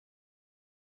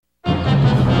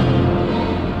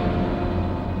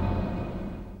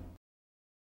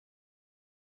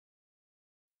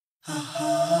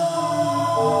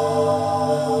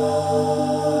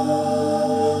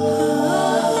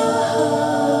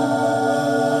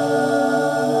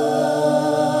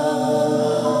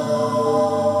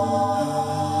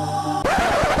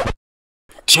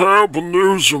Terrible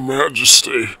news, Your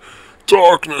Majesty.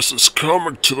 Darkness is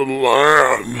coming to the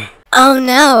land. Oh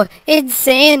no, it's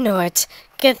Xehanort.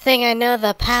 Good thing I know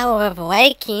the power of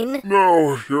waking.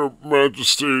 No, Your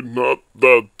Majesty, not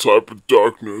that type of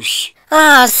darkness.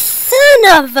 Ah,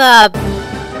 son of a...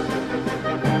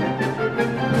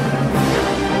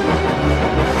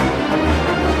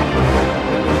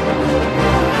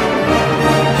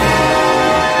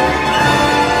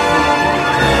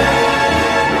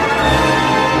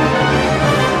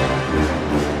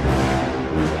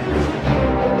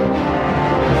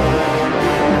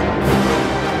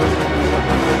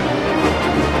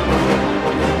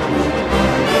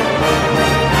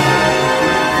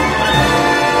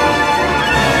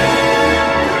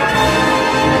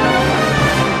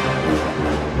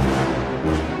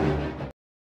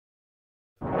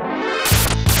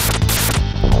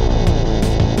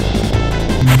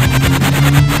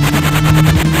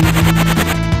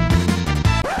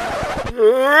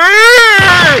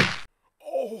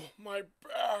 Oh, my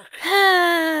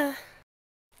back.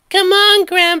 Come on,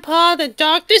 Grandpa. The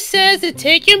doctor says to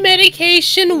take your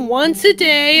medication once a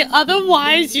day,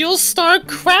 otherwise you'll start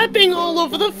crapping all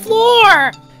over the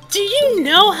floor. Do you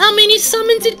know how many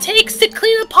summons it takes to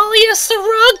clean a polyester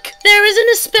rug? There isn't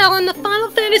a spell in the Final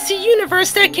Fantasy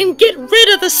universe that can get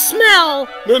rid of the smell.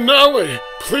 Linaly,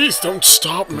 please don't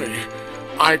stop me.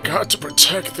 I got to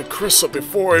protect the crystal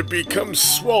before it becomes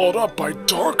swallowed up by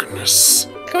darkness.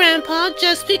 Grandpa,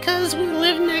 just because we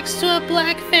live next to a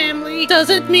black family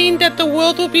doesn't mean that the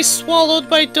world will be swallowed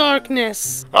by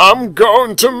darkness. I'm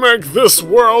going to make this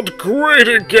world great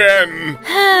again.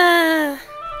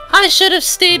 I should have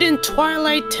stayed in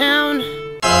Twilight Town.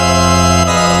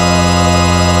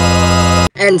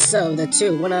 And so the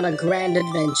two went on a grand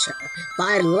adventure,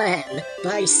 by land,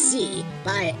 by sea,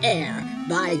 by air,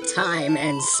 by time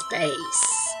and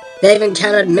space. They've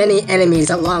encountered many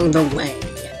enemies along the way,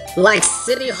 like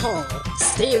City Hall,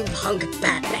 Steampunk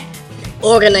Batman,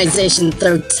 Organization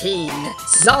 13,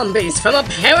 zombies from a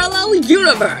parallel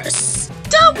universe.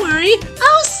 Don't worry,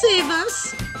 I'll save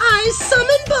us. I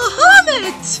summon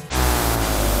Bahamut!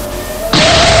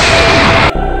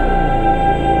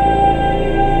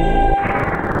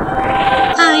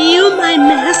 Are you my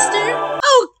master?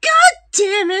 Oh, god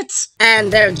damn it!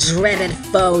 And their dreaded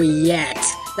foe yet,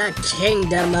 the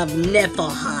Kingdom of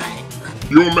Niflheim.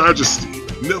 Your Majesty,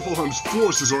 Niflheim's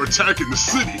forces are attacking the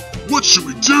city. What should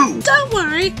we do? Don't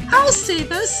worry, I'll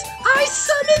save us. I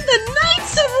summon the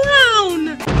Knights of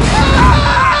Round!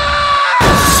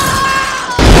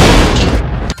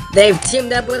 They've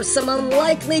teamed up with some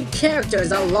unlikely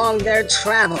characters along their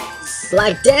travels,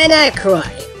 like Dan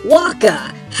Aykroyd,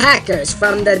 Waka, hackers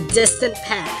from the distant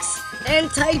past,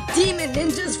 anti-demon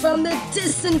ninjas from the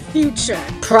distant future,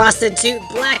 prostitute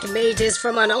black mages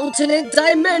from an alternate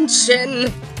dimension,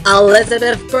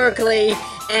 Elizabeth Berkley,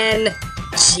 and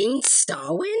Gene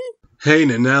Starwin? Hey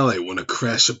Linaly, wanna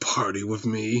crash a party with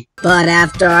me? But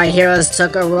after our heroes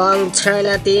took a wrong turn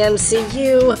at the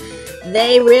MCU,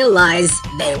 they realized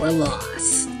they were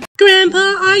lost. Grandpa,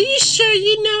 are you sure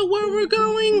you know where we're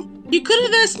going? You could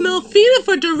have asked Melfina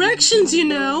for directions, you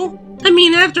know. I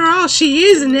mean, after all, she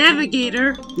is a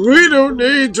navigator. We don't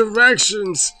need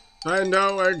directions. I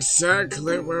know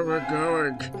exactly where we're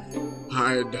going.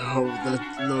 I know the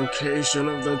location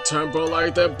of the temple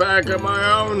like the back of my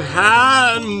own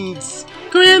hands.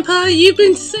 Grandpa, you've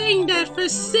been saying that for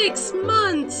 6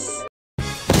 months.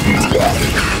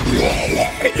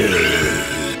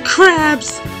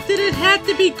 Crabs! Did it have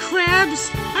to be crabs?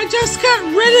 I just got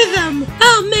rid of them!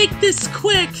 I'll make this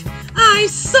quick! I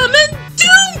summon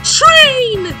Doom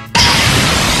Train!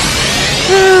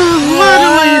 Why do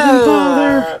I even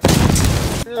bother?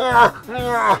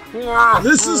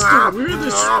 This is the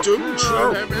weirdest Doom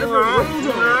Train I've ever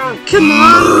rode on. Come on,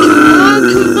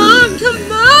 come on, come on,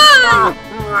 come on!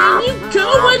 Can you go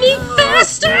any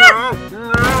faster?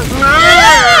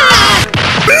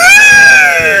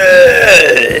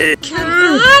 Come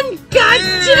on,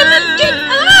 goddammit, get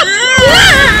up!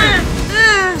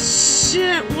 Ah,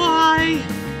 shit, why?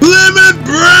 Limit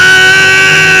break!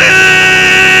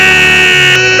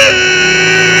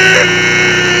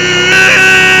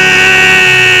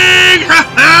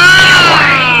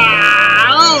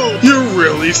 You're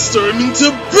really starting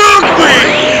to bug me!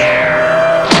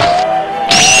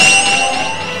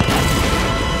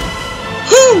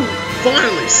 Whew!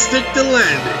 Finally stick the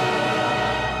landing.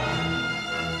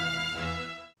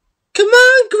 Come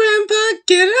on, Grandpa,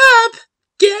 get up!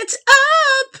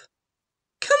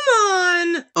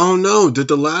 Oh no, did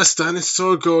the last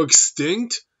dinosaur go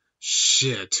extinct?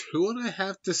 Shit, who would I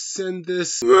have to send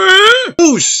this?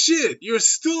 Oh shit, you're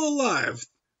still alive.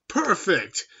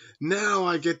 Perfect. Now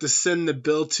I get to send the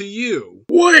bill to you.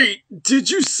 Wait, did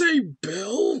you say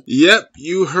bill? Yep,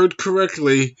 you heard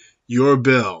correctly. Your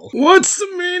bill. What's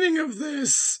the meaning of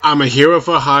this? I'm a hero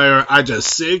for hire. I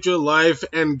just saved your life,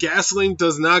 and gasoline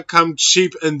does not come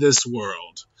cheap in this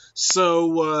world.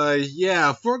 So,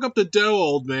 yeah, fork up the dough,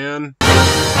 old man.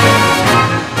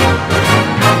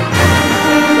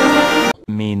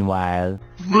 Meanwhile,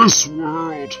 This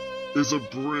world is a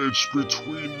bridge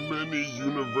between many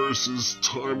universes,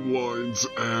 timelines,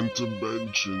 and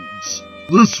dimensions.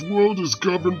 This world is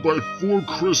governed by 4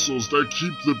 crystals that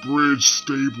keep the bridge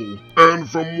stable. And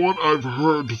from what I've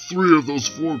heard, 3 of those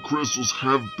 4 crystals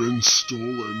have been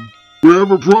stolen. We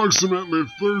have approximately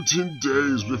 13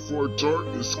 days before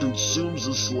darkness consumes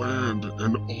this land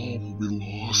and all will be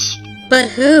lost. But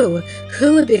who?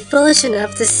 Who would be foolish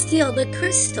enough to steal the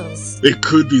crystals? It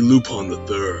could be Lupin the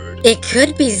Third. It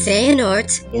could be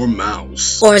Xehanort. Or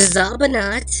Mouse. Or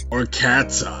Zabanot. Or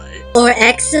Cat's Eye. Or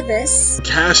Exodus.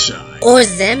 Casheye. Or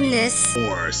Zemnis.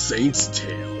 Or Saint's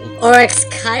Tail. Or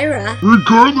Exkyra.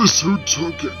 Regardless who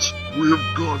took it, we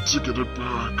have got to get it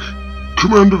back.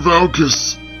 Commander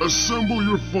Valkus, assemble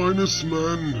your finest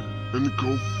men and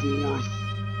go forth.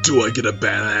 Do I get a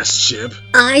badass ship?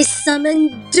 I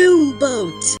summon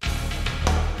Doomboat.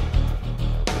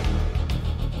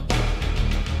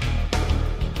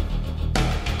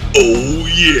 Oh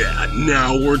yeah,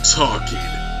 now we're talking.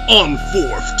 On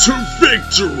forth to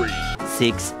victory!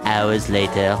 6 hours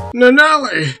later.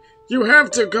 Linaly, you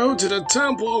have to go to the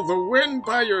Temple of the Wind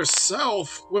by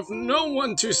yourself, with no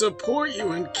one to support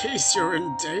you in case you're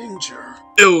in danger.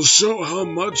 It'll show how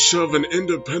much of an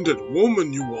independent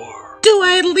woman you are. Do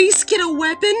I at least get a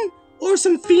weapon? Or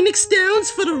some Phoenix Downs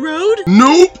for the road?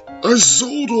 Nope! I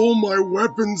sold all my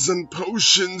weapons and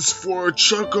potions for a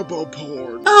chocobo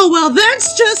porn. Oh, well,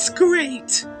 that's just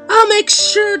great. I'll make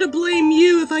sure to blame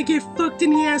you if I get fucked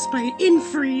in the ass by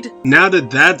Infried. Now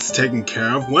that that's taken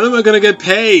care of, when am I gonna get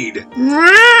paid?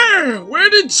 Where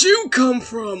did you come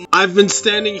from? I've been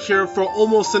standing here for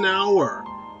almost an hour.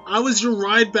 I was your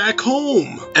ride back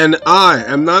home. And I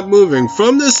am not moving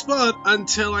from this spot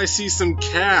until I see some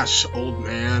cash, old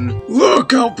man.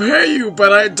 Look, I'll pay you,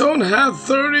 but I don't have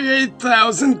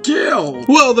 38,000 gil.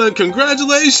 Well then,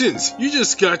 congratulations! You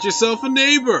just got yourself a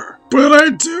neighbor. But I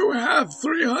do have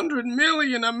 300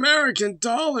 million American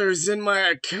dollars in my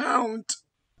account.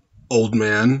 Old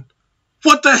man,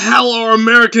 what the hell are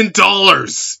American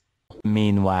dollars?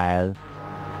 Meanwhile,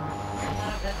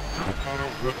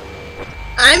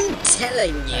 I'm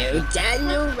telling you,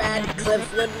 Daniel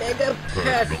Radcliffe would make a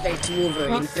perfect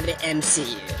Wolverine for the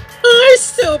MCU. I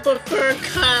still prefer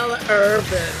Kyle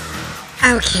Urban.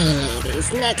 Okay,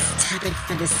 ladies, next topic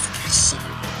for discussion.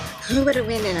 Who would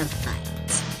win in a fight?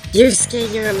 Yusuke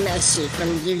Urameshi from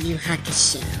Yu Yu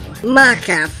Hakusho,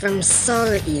 Maka from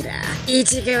Soul Eater,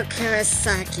 Ichigo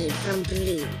Kurosaki from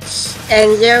Bleach,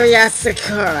 and Yuya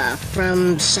Sakura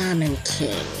from Shaman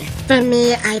King. For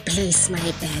me, I place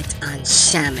my bet on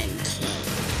Shaman King.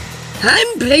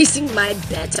 I'm placing my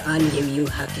bet on Yu Yu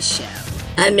Hakusho.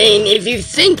 I mean, if you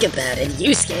think about it,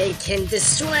 Yusuke can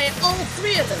destroy all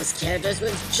 3 of those characters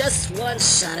with just one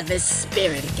shot of his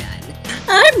spirit gun.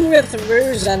 I'm with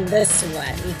Rouge on this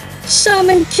one.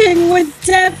 Shaman King would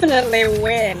definitely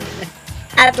win.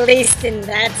 At least in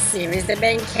that series, the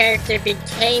main character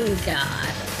became God.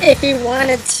 If he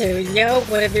wanted to, Yo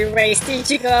would have erased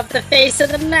Ichigo off the face of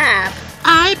the map.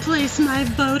 I place my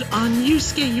vote on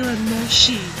Yusuke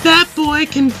Urameshi. That boy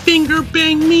can finger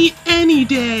bang me any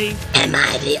day. Am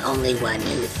I the only one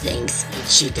who thinks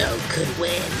Ichigo could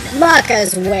win?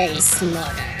 Maka's way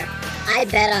smarter. I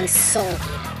bet on Soul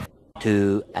Eater.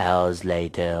 2 hours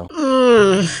later.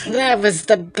 That was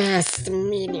the best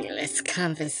meaningless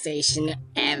conversation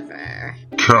ever.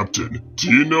 Captain,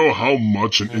 do you know how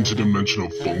much an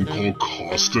interdimensional phone call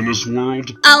costs in this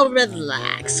world? Oh,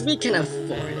 relax. We can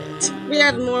afford it. We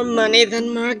have more money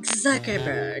than Mark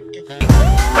Zuckerberg.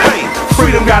 Hey,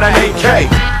 freedom got an AK.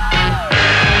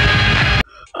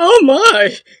 Oh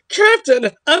my!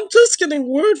 Captain, I'm just getting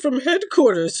word from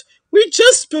headquarters. We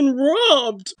just been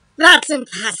robbed. That's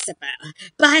impossible.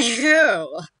 By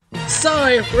who?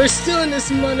 Sorry, we're stealing this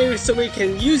money so we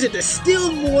can use it to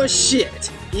steal more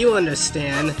shit. You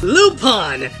understand?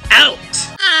 Lupin, out!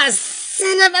 Ah,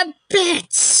 son of a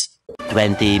bitch!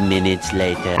 20 minutes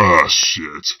later. Ah,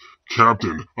 shit.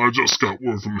 Captain, I just got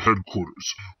word from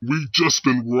headquarters. We've just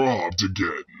been robbed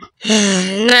again.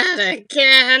 Not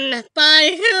again.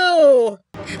 By who?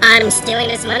 I'm stealing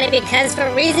this money because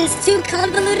for reasons too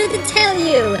convoluted to tell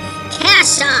you.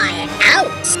 Cash Eye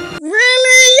out.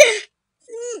 Really?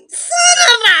 Son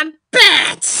of a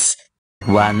bitch!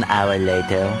 1 hour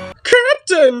later.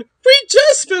 Captain, we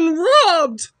just been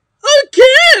robbed!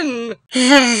 Again!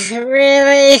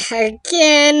 Really?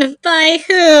 Again? By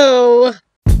who?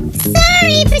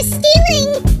 Sorry for stealing.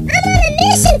 I'm on a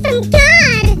mission from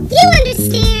God. You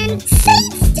understand?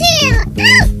 Sit still.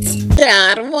 Out.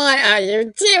 God, why are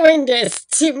you doing this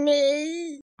to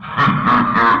me?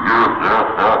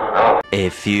 A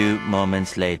few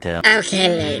moments later. Okay,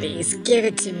 ladies, give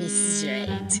it to me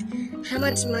straight. How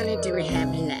much money do we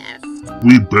have left?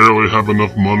 We barely have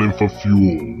enough money for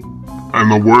fuel.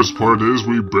 And the worst part is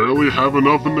we barely have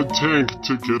enough in the tank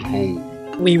to get home.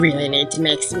 We really need to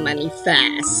make some money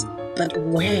fast. But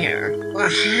where? Or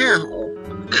how?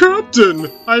 Captain,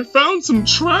 I found some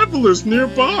travelers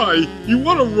nearby. You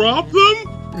want to rob them?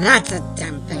 That's a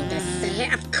dumb thing to say.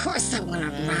 Of course I want to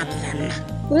rob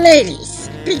them. Ladies,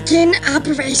 begin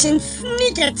Operation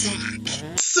Sneak Attack.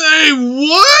 Say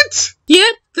what?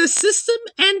 Yep, the system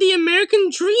and the American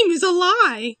dream is a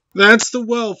lie. That's the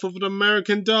wealth of an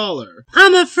American dollar.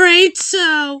 I'm afraid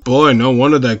so. Boy, no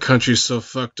wonder that country's so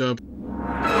fucked up.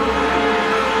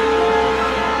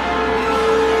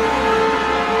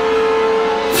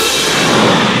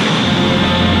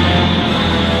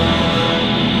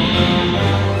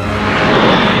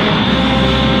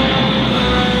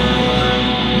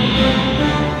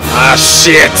 Ah,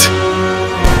 shit!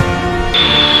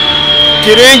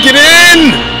 Get in, get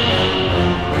in!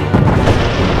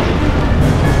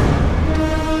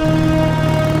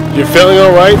 You feeling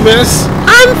alright, miss?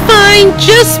 I'm fine,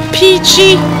 just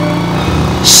peachy.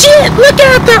 Shit, look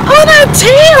out, they're on our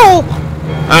tail!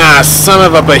 Ah, son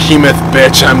of a behemoth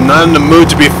bitch, I'm not in the mood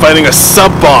to be fighting a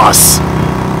sub-boss.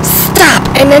 Stop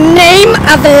in the name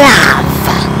of love.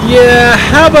 Yeah,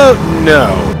 how about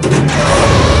no?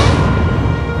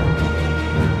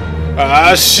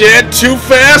 Ah, shit! Too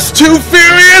fast, too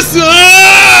furious!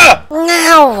 Ah!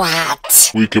 Now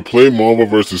what? We could play Marvel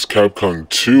vs. Capcom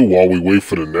 2 while we wait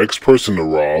for the next person to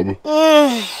rob.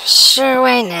 Sure,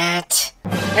 why not?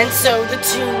 And so the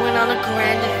two went on a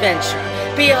grand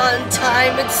adventure beyond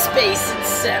time and space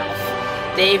itself.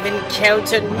 They've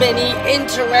encountered many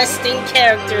interesting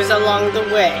characters along the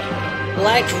way,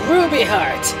 like Ruby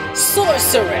Heart,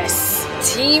 Sorceress,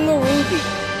 Team Ruby,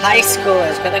 high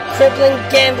schoolers with a crippling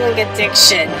gambling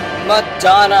addiction,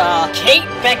 Madonna, Kate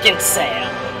Beckinsale,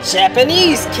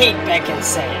 Japanese Kate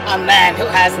Beckinsale, a man who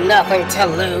has nothing to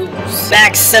lose,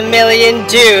 Maximilian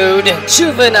Dude,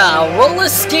 juvenile roller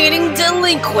skating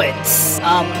delinquents,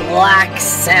 a black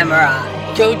samurai,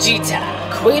 Gogeta,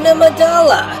 Queen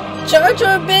Amidala, Jar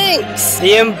Jar Binks,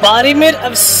 the embodiment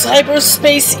of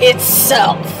cyberspace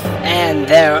itself, and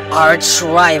their arch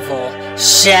rival,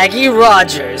 Shaggy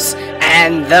Rogers,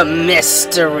 and the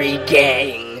Mystery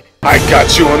Gang. I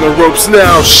got you on the ropes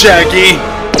now, Shaggy!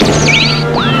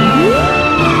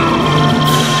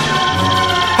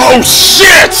 Oh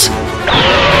shit!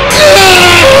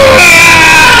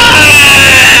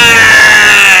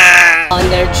 On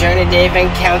their journey they've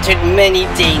encountered many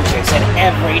dangers at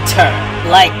every turn,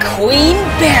 like Queen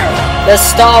Beryl, the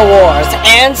Star Wars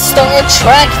and Star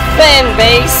Trek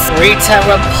fanbase, Rita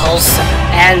Repulsa,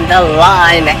 and the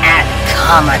line at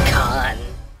Comic-Con.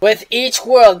 With each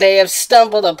world they have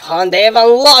stumbled upon, they have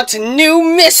unlocked new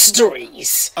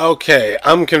mysteries. Okay,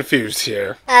 I'm confused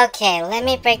here. Okay, let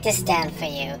me break this down for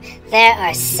you. There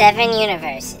are 7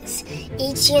 universes.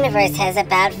 Each universe has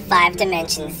about 5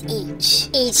 dimensions each.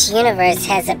 Each universe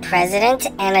has a president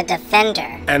and a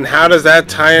defender. And how does that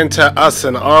tie into us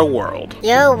and our world?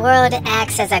 Your world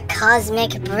acts as a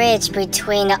cosmic bridge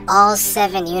between all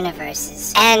 7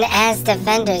 universes. And as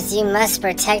defenders, you must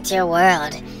protect your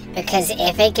world. Because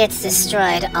if it gets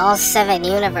destroyed, all 7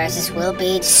 universes will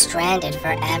be stranded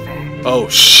forever. Oh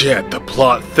shit, the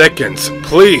plot thickens.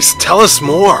 Please, tell us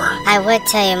more. I would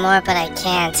tell you more, but I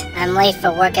can't. I'm late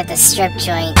for work at the strip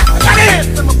joint.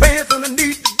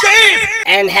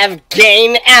 And have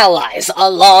gained allies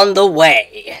along the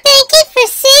way. Thank you for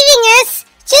saving us!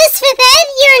 Just for that,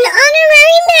 you're an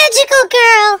honorary magical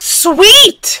girl!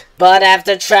 Sweet! But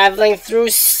after traveling through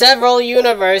several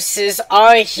universes,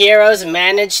 our heroes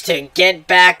managed to get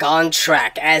back on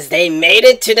track as they made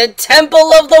it to the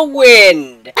Temple of the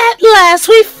Wind. At last,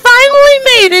 we finally finally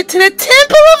made it to the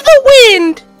Temple of the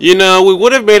Wind! You know, we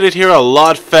would have made it here a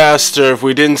lot faster if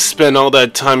we didn't spend all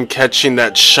that time catching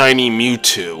that shiny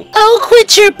Mewtwo. Oh,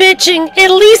 quit your bitching. At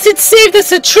least it saved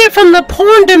us a trip from the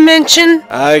porn dimension.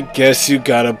 I guess you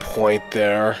got a point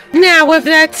there. Now, with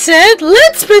that said,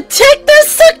 let's protect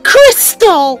this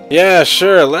crystal! Yeah,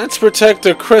 sure, let's protect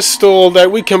a crystal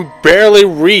that we can barely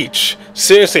reach.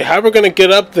 Seriously, how are we gonna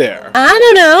get up there? I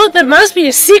don't know. There must be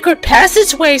a secret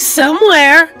passageway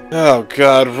somewhere. Oh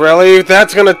god, really?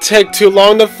 That's gonna take too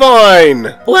long to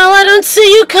find! Well, I don't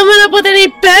see you coming up with any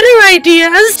better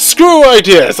ideas. Screw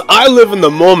ideas! I live in the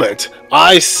moment.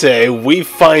 I say we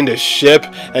find a ship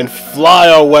and fly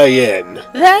our way in.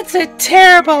 That's a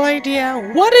terrible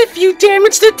idea. What if you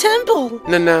damage the temple?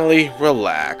 Linaly,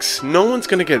 relax. No one's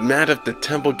gonna get mad if the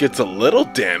temple gets a little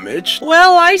damaged.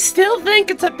 Well, I still think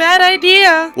it's a bad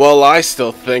idea. Well, I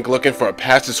still think looking for a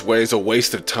passageway is a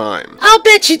waste of time. I'll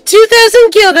bet you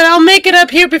 2,000 gil that I'll make it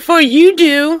up here before you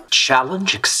do.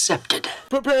 Challenge accepted.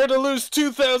 Prepare to lose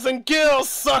 2,000 gil,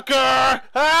 sucker!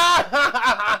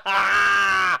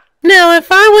 Now, if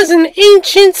I was an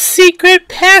ancient secret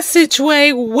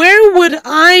passageway, where would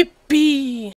I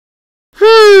be?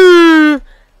 I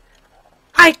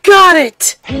got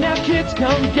it! Hey now kids,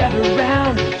 come get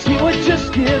around. See what just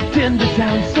skipped into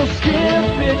town. So skip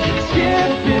it,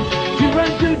 do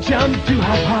run, do jump, do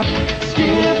hop, hop.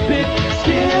 Skip it,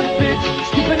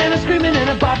 skipping and a screaming and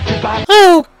a bop, to bop.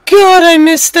 Oh god, I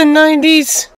miss the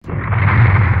 90s.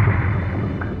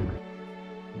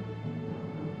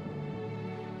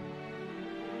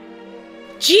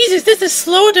 Jesus, this is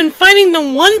slower than finding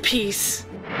the One Piece.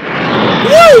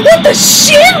 Whoa, what the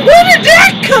shit? Where did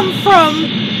that come from?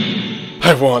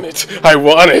 I want it! I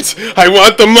want it! I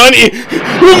want the money!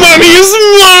 The money is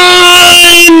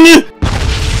mine!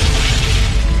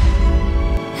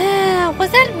 Was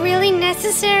that really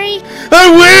necessary? I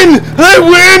win! I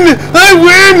win! I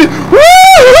win! Woo!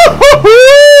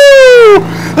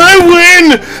 I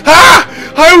win! Ah!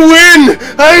 I win!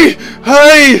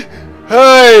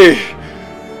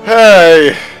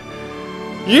 Hey!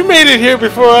 You made it here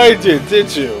before I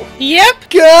did you? Yep.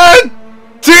 God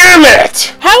damn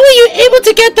it! How were you able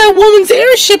to get that woman's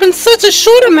airship in such a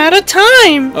short amount of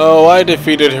time? Oh, I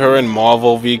defeated her in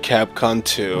Marvel v Capcom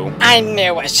 2. I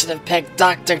knew I should have picked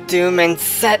Dr. Doom and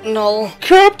Sentinel.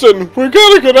 Captain, we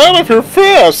gotta get out of here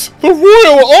fast! The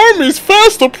Royal Army's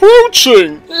fast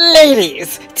approaching!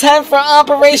 Ladies, time for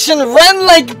Operation Run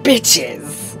Like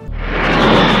Bitches.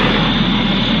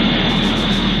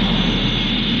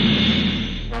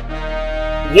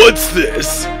 What's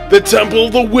this? The Temple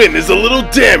of the Wind is a little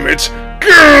damaged.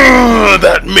 Grrr,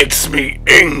 that makes me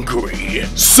angry.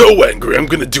 So angry, I'm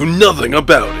gonna do nothing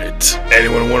about it.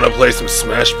 Anyone wanna play some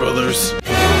Smash Brothers?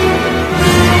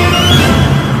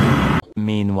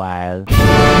 Meanwhile...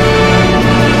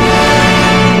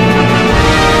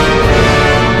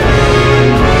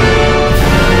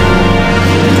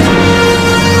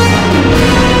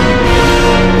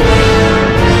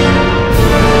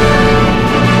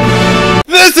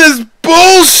 This is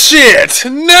bullshit!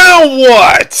 Now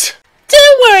what?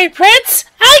 Don't worry, Prettz.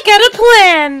 I got a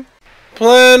plan.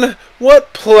 Plan?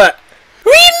 What plan?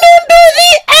 Remember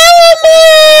the Alamo!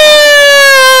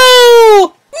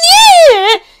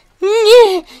 Yeah!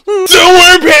 Don't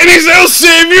worry, panties, I'll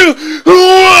save you!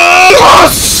 Oh,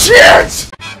 shit!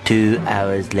 2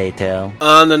 hours later...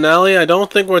 Linaly, I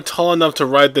don't think we're tall enough to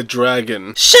ride the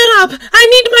dragon. Shut up! I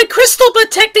need my crystal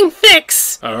protecting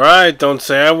fix! Alright, don't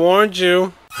say I warned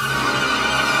you.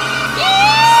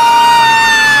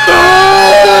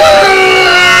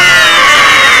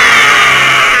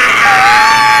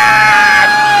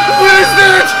 What is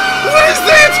that? What is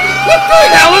that? What the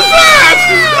hell is that?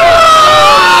 No!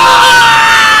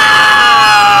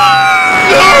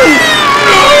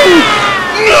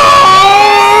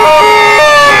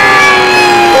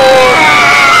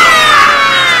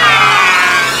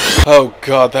 Oh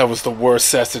god, that was the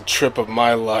worst acid trip of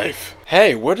my life.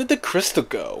 Hey, where did the crystal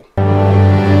go?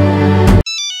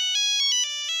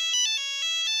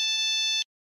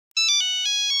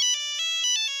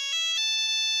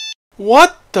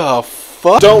 What the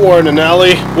fuck? Don't worry,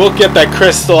 Linaly. We'll get that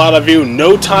crystal out of you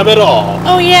no time at all.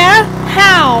 Oh yeah?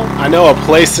 How? I know a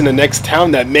place in the next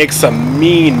town that makes a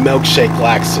mean milkshake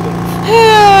laxative.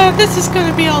 This is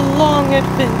gonna be a long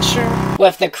adventure.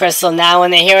 With the crystal now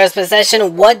in the hero's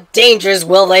possession, what dangers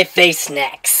will they face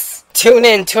next? Tune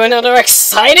in to another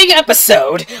exciting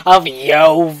episode of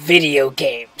Yo Video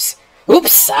Games.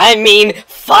 Oops, I mean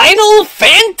Final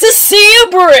Fantasy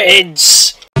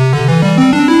Abridge!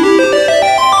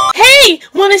 Hey Hey,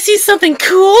 wanna see something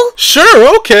cool?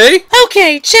 Sure, okay.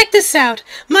 Okay, check this out.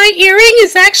 My earring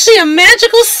is actually a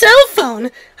magical cell phone.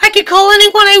 I can call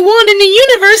anyone I want in the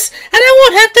universe, and I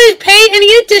won't have to pay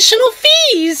any additional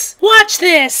fees. Watch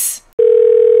this.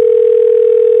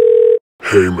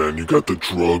 Hey man, you got the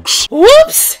drugs?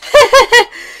 Whoops!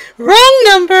 Wrong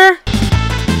number.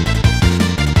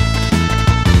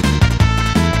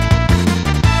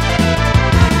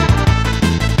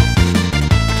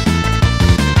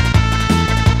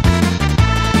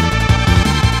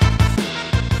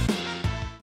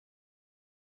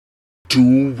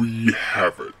 Do we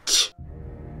have it?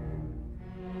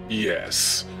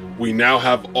 Yes, we now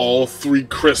have all 3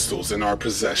 crystals in our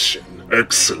possession.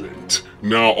 Excellent.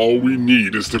 Now all we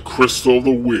need is the Crystal of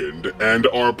the Wind, and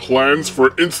our plans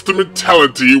for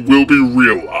instrumentality will be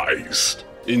realized.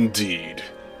 Indeed,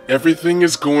 everything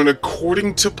is going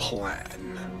according to plan.